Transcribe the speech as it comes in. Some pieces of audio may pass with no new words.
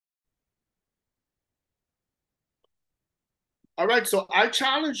All right, so I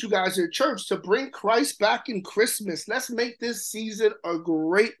challenge you guys at church to bring Christ back in Christmas. Let's make this season a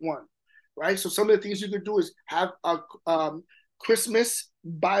great one, right? So some of the things you could do is have a Christmas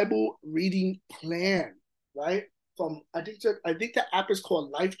Bible reading plan, right? From I think the app is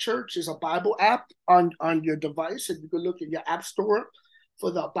called Life Church. It's a Bible app on your device, and you can look in your app store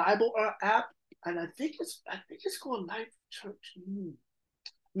for the Bible app. And I think it's called Life Church.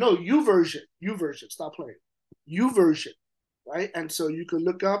 No, U version. Stop playing. U version, right? And so you can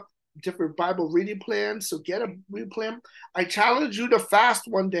look up different Bible reading plans. So get a reading plan. I challenge you to fast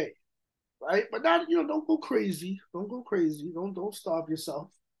one day, right? But not, don't go crazy. Don't go crazy. Don't starve yourself.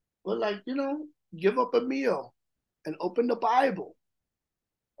 But like, give up a meal and open the Bible,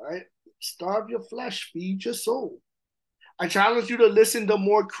 right? Starve your flesh, feed your soul. I challenge you to listen to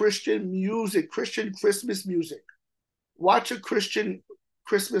more Christian music, Christian Christmas music. Watch a Christian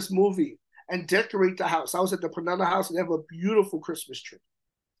Christmas movie and decorate the house. I was at the Panana house and they have a beautiful Christmas tree.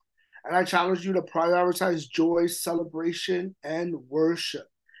 And I challenge you to prioritize joy, celebration, and worship.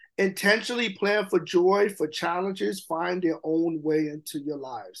 Intentionally plan for joy, for challenges, find their own way into your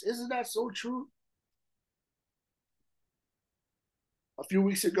lives. Isn't that so true? A few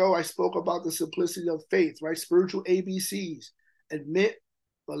weeks ago, I spoke about the simplicity of faith, right? Spiritual ABCs. Admit,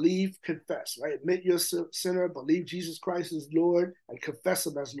 believe, confess, right? Admit you're a sinner, believe Jesus Christ is Lord, and confess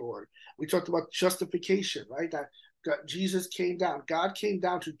him as Lord. We talked about justification, right? That Jesus came down. God came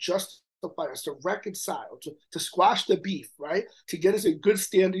down to justify us, to reconcile, to squash the beef, right? To get us in good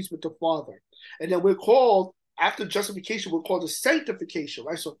standings with the Father. And then we're called, after justification, we're called to sanctification,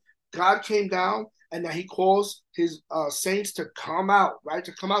 right? So God came down and that he calls his saints to come out, right?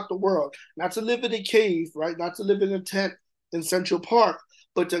 To come out the world, not to live in a cave, right? Not to live in a tent in Central Park,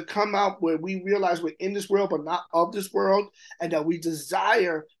 but to come out where we realize we're in this world, but not of this world, and that we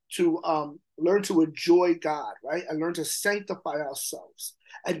desire to learn to enjoy God, right? And learn to sanctify ourselves.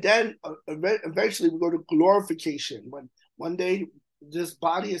 And then eventually we go to glorification when one day this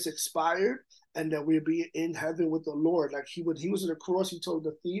body is expired and that we'll be in heaven with the Lord. Like when he was on the cross, he told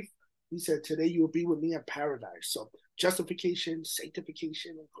the thief, he said, today you will be with me in paradise. So justification,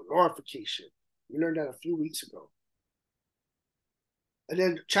 sanctification, and glorification. We learned that a few weeks ago. And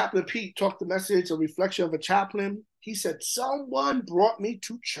then Chaplain Pete talked the message, a reflection of a chaplain. He said, someone brought me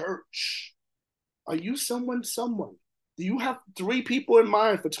to church. Are you someone? Do you have 3 people in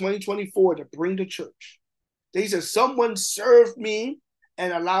mind for 2024 to bring to church? They said, someone served me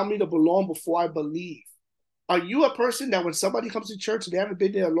and allowed me to belong before I believe. Are you a person that when somebody comes to church and they haven't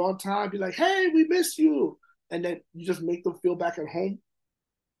been there a long time, be like, hey, we miss you. And then you just make them feel back at home,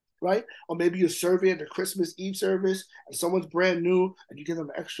 right? Or maybe you're serving at the Christmas Eve service and someone's brand new and you give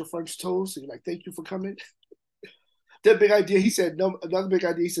them extra French toast. And you're like, thank you for coming. That big idea, he said, no, another big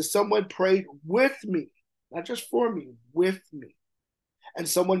idea, he said, someone prayed with me, not just for me, with me. And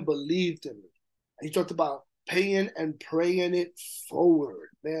someone believed in me. And he talked about paying and praying it forward.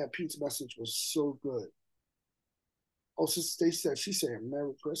 Man, Pete's message was so good. Oh, Sister Stacy said, she's saying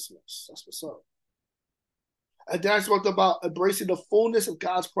Merry Christmas. That's what's up. And then I talked about embracing the fullness of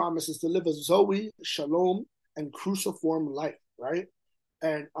God's promises to live a Zoe, Shalom, and cruciform life, right?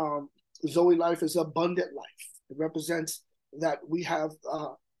 And Zoe life is abundant life. It represents that we have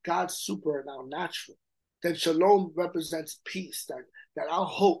God's super and our natural. Then Shalom represents peace, that our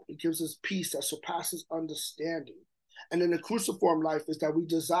hope, it gives us peace that surpasses understanding. And then the cruciform life is that we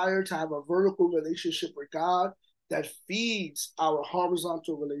desire to have a vertical relationship with God that feeds our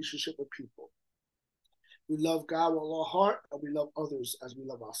horizontal relationship with people. We love God with all our heart, and we love others as we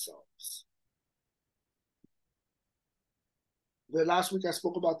love ourselves. The last week I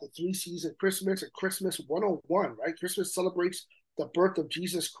spoke about the 3 C's of Christmas and Christmas 101, right? Christmas celebrates the birth of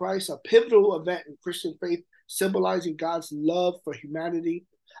Jesus Christ, a pivotal event in Christian faith, symbolizing God's love for humanity,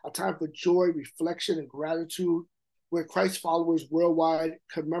 a time for joy, reflection, and gratitude, where Christ followers worldwide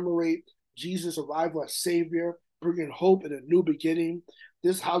commemorate Jesus' arrival as Savior, bringing hope and a new beginning.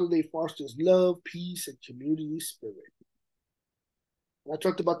 This holiday fosters love, peace, and community spirit. And I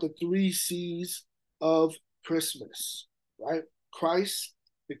talked about the 3 C's of Christmas, right? Christ,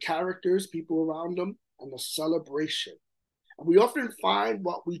 the characters, people around them, and the celebration. And we often find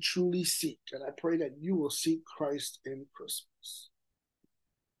what we truly seek. And I pray that you will seek Christ in Christmas.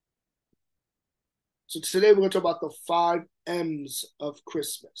 So today we're going to talk about the 5 M's of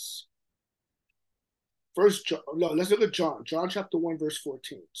Christmas. First, let's look at John. John chapter 1, verse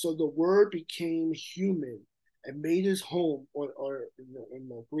 14. So the word became human and made his home, or in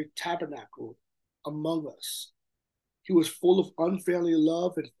the Greek tabernacle, among us. He was full of unfailing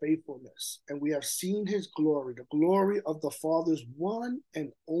love and faithfulness, and we have seen his glory, the glory of the Father's one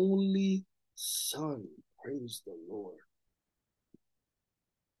and only Son. Praise the Lord.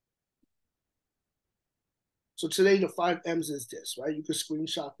 So today the 5 M's is this, right? You can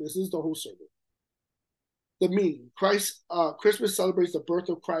screenshot this. This is the whole sermon. The meaning. Christmas celebrates the birth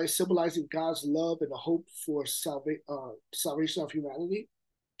of Christ, symbolizing God's love and the hope for salvation of humanity.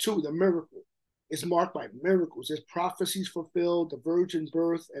 2, the miracle. It's marked by miracles. There's prophecies fulfilled, the virgin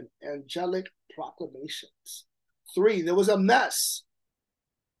birth, and angelic proclamations. 3, there was a mess.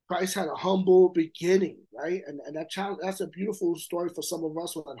 Christ had a humble beginning, right? And that's a beautiful story for some of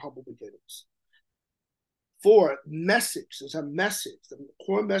us who had humble beginnings. 4, message. There's a message. The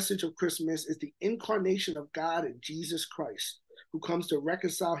core message of Christmas is the incarnation of God in Jesus Christ, who comes to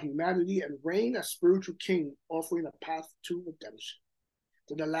reconcile humanity and reign as spiritual king, offering a path to redemption.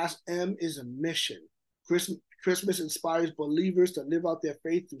 Then the last M is a mission. Christmas inspires believers to live out their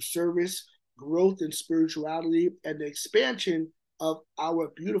faith through service, growth in spirituality, and the expansion of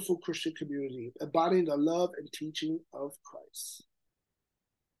our beautiful Christian community, embodying the love and teaching of Christ.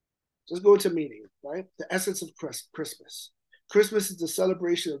 Let's go into meaning, right? The essence of Christmas. Christmas is the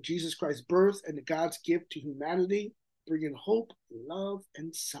celebration of Jesus Christ's birth and God's gift to humanity, bringing hope, love,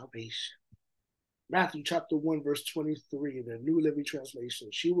 and salvation. Matthew chapter 1, verse 23 in the New Living Translation.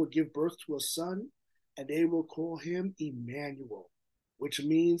 She will give birth to a son, and they will call him Emmanuel, which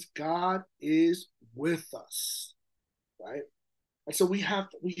means God is with us, right? And so we have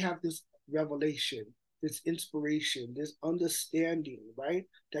this revelation, this inspiration, this understanding, right?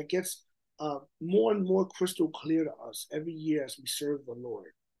 That gets more and more crystal clear to us every year as we serve the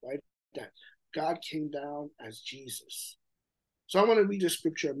Lord, right? That God came down as Jesus. So I want to read the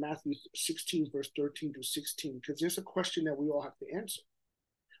scripture, Matthew 16, verse 13 to 16, because there's a question that we all have to answer.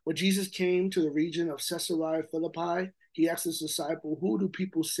 When Jesus came to the region of Caesarea Philippi, he asked his disciple, "Who do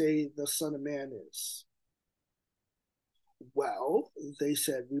people say the Son of Man is?" Well, they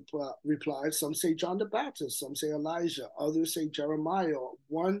replied, some say John the Baptist, some say Elijah, others say Jeremiah,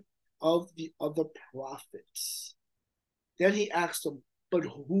 one of the other prophets. Then he asked them, "But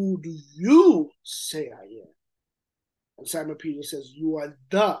who do you say I am?" And Simon Peter says, "You are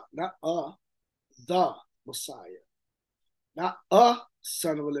the Messiah. Not a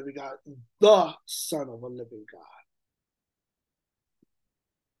son of a living God, the Son of a living God."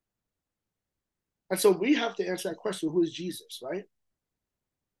 And so we have to answer that question, who is Jesus, right?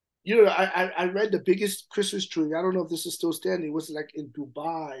 You know, I read the biggest Christmas tree. I don't know if this is still standing. It was like in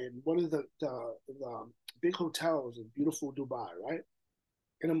Dubai, and one of the big hotels in beautiful Dubai, right?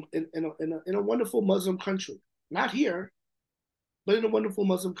 In a wonderful Muslim country. Not here, but in a wonderful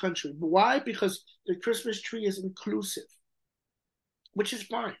Muslim country. Why? Because the Christmas tree is inclusive, which is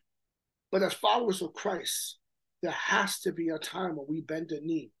fine. But as followers of Christ, there has to be a time when we bend the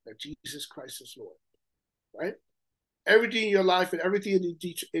knee that Jesus Christ is Lord, right? Everything in your life and everything in the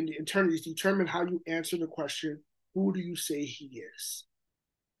eternity is determined how you answer the question, who do you say he is?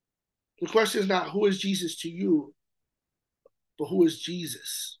 The question is not who is Jesus to you, but who is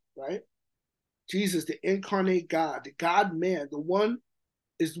Jesus, right? Jesus, the incarnate God, the God-man, the one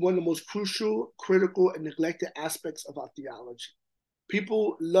is one of the most crucial, critical, and neglected aspects of our theology.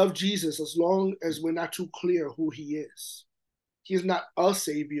 People love Jesus as long as we're not too clear who he is. He is not a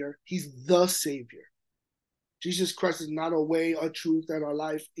savior, he's the savior. Jesus Christ is not a way, a truth, and a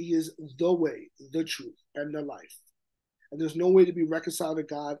life. He is the way, the truth, and the life. And there's no way to be reconciled to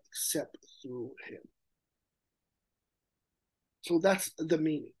God except through him. So that's the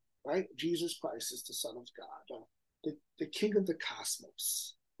meaning, right? Jesus Christ is the Son of God, the King of the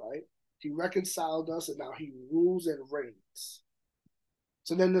cosmos, right? He reconciled us, and now he rules and reigns.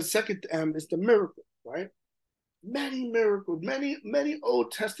 So then the second M is the miracle, right? Many miracles, many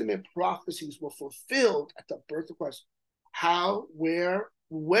Old Testament prophecies were fulfilled at the birth of Christ. How, where,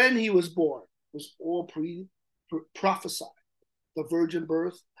 when he was born was all prophesied. The virgin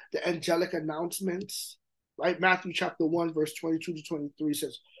birth, the angelic announcements, right? Matthew chapter 1, verse 22 to 23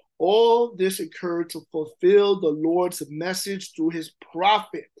 says, all this occurred to fulfill the Lord's message through his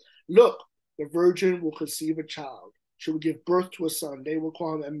prophet. Look, the virgin will conceive a child. She will give birth to a son. They will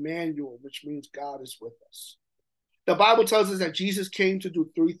call him Emmanuel, which means God is with us. The Bible tells us that Jesus came to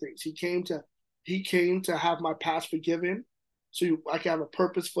do three things. He came to have my past forgiven, so I can have a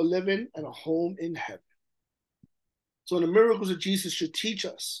purpose for living and a home in heaven. So the miracles of Jesus should teach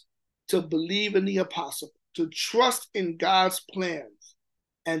us to believe in the impossible, to trust in God's plans,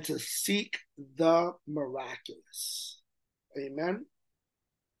 and to seek the miraculous. Amen.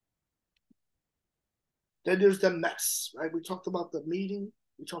 Then there's the mess, right? We talked about the meeting.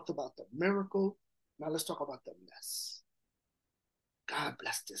 We talked about the miracle. Now let's talk about the mess. God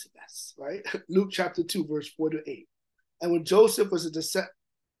bless this mess, right? Luke chapter 2, verse 4 to 8. And when Joseph was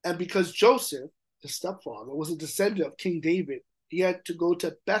and because Joseph, the stepfather, was a descendant of King David, He had to go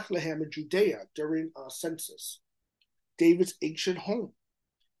to Bethlehem in Judea during a census, David's ancient home.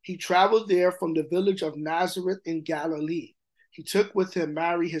 He traveled there from the village of Nazareth in Galilee. He took with him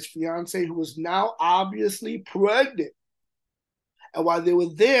Mary, his fiancée, who was now obviously pregnant. And while they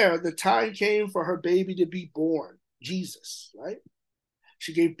were there, the time came for her baby to be born, Jesus, right?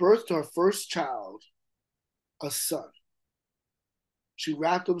 She gave birth to her first child, a son. She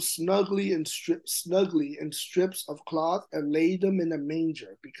wrapped him snugly in strips of cloth and laid them in a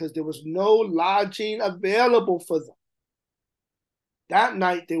manger because there was no lodging available for them. That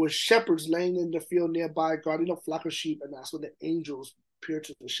night, there were shepherds laying in the field nearby, guarding a flock of sheep, and that's when the angels appeared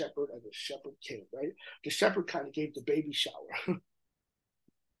to the shepherd, and the shepherd came, right? The shepherd kind of gave the baby shower.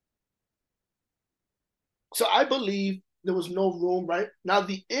 So I believe there was no room, right? Now,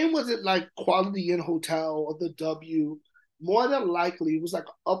 the inn wasn't like Quality Inn Hotel or the W. More than likely, it was like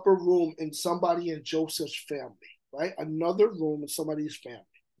an upper room in somebody in Joseph's family, right? Another room in somebody's family.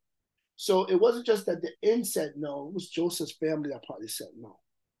 So it wasn't just that the inn said no, it was Joseph's family that probably said no.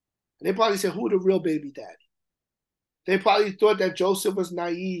 And they probably said, who the real baby daddy? They probably thought that Joseph was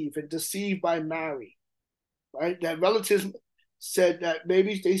naive and deceived by Mary, right? That relatives said that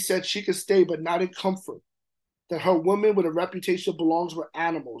maybe they said she could stay, but not in comfort. That her woman with a reputation belongs with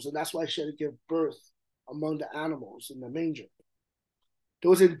animals, and that's why she had to give birth among the animals in the manger. There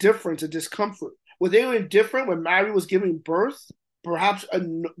was indifference and discomfort. Were they indifferent when Mary was giving birth? Perhaps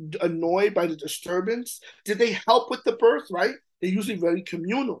annoyed by the disturbance? Did they help with the birth, right? They're usually very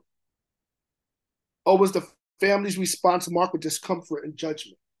communal. Or was the family's response marked with discomfort and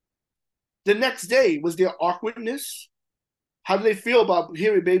judgment? The next day, was there awkwardness? How do they feel about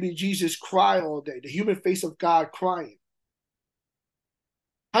hearing baby Jesus cry all day, the human face of God crying?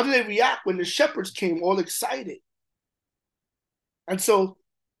 How do they react when the shepherds came all excited? And so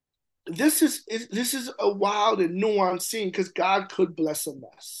this is a wild and nuanced scene because God could bless a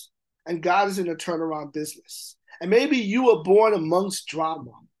mess. And God is in a turnaround business. And maybe you were born amongst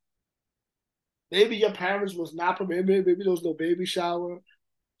drama. Maybe your parents was not prepared. Maybe there was no baby shower.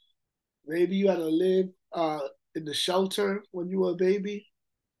 Maybe you had to live in the shelter when you were a baby.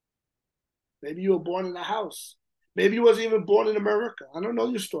 Maybe you were born in a house. Maybe you wasn't even born in America. I don't know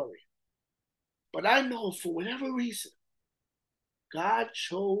your story. But I know for whatever reason, God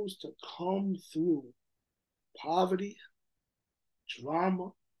chose to come through poverty, drama,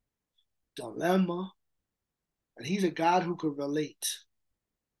 dilemma, and he's a God who can relate.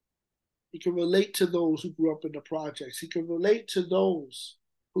 He can relate to those who grew up in the projects. He can relate to those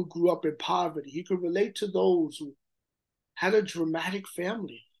who grew up in poverty. He can relate to those who had a dramatic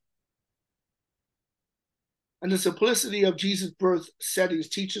family. And the simplicity of Jesus' birth settings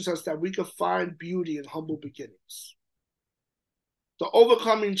teaches us that we can find beauty in humble beginnings. The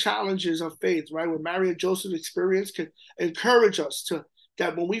overcoming challenges of faith, right, what Mary and Joseph experienced can encourage us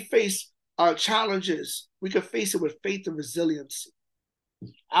that when we face challenges, we can face it with faith and resiliency.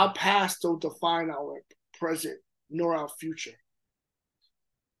 Our past don't define our present nor our future.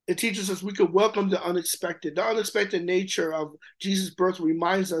 It teaches us we can welcome the unexpected. The unexpected nature of Jesus' birth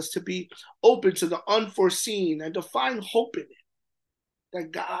reminds us to be open to the unforeseen and to find hope in it,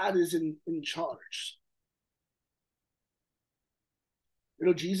 that God is in charge. You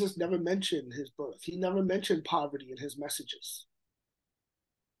know, Jesus never mentioned his birth. He never mentioned poverty in his messages.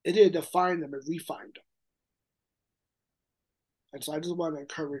 It did define them and refine them. And so I just want to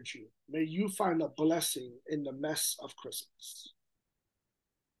encourage you. May you find a blessing in the mess of Christmas.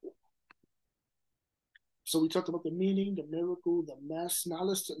 So we talked about the meaning, the miracle, the mess. Now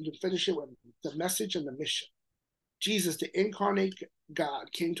let's finish it with the message and the mission. Jesus, the incarnate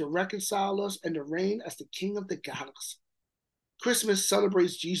God, came to reconcile us and to reign as the King of the galaxy. Christmas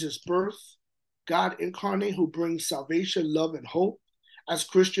celebrates Jesus' birth, God incarnate who brings salvation, love, and hope. As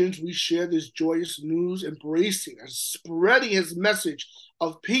Christians, we share this joyous news, embracing and spreading his message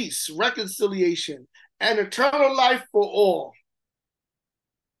of peace, reconciliation, and eternal life for all.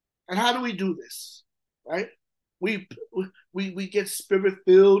 And how do we do this? Right? We get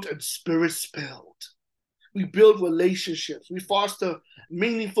spirit-filled and spirit-spilled. We build relationships. We foster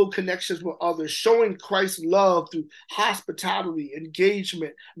meaningful connections with others, showing Christ's love through hospitality,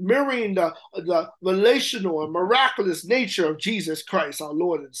 engagement, mirroring the relational and miraculous nature of Jesus Christ, our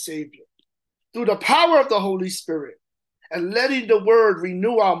Lord and Savior. Through the power of the Holy Spirit, and letting the word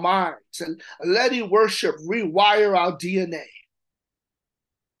renew our minds, and letting worship rewire our DNA.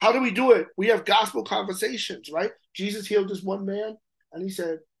 How do we do it? We have gospel conversations, right? Jesus healed this one man, and he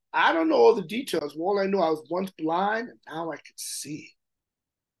said, I don't know all the details. All I know, I was once blind, and now I can see.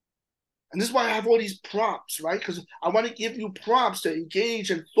 And this is why I have all these prompts, right? Because I want to give you prompts to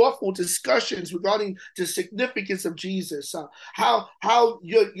engage in thoughtful discussions regarding the significance of Jesus, how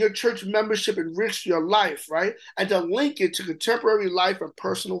your church membership enriched your life, right? And to link it to contemporary life and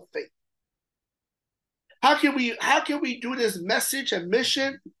personal faith. How can we do this message and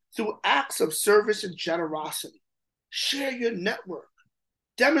mission? Through acts of service and generosity. Share your network.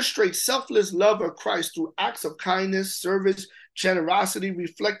 Demonstrate selfless love of Christ through acts of kindness, service, generosity,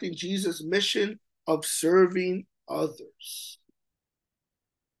 reflecting Jesus' mission of serving others.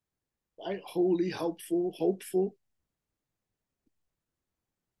 Right? Holy, helpful, hopeful.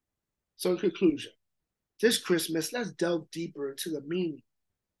 So in conclusion, this Christmas, let's delve deeper into the meaning.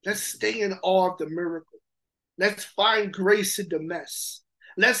 Let's stay in awe of the miracle. Let's find grace in the mess.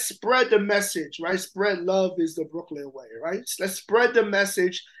 Let's spread the message, right? Spread love is the Brooklyn way, right? Let's spread the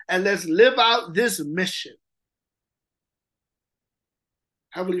message and let's live out this mission.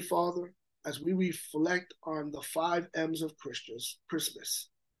 Heavenly Father, as we reflect on the 5 M's of Christmas,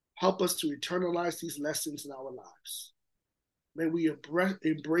 help us to internalize these lessons in our lives. May we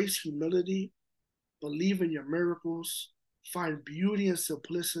embrace humility, believe in your miracles, find beauty and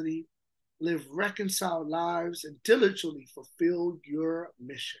simplicity, live reconciled lives, and diligently fulfill your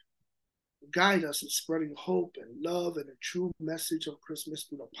mission. Guide us in spreading hope and love and a true message of Christmas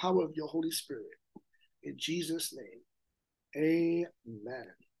through the power of your Holy Spirit. In Jesus' name, amen.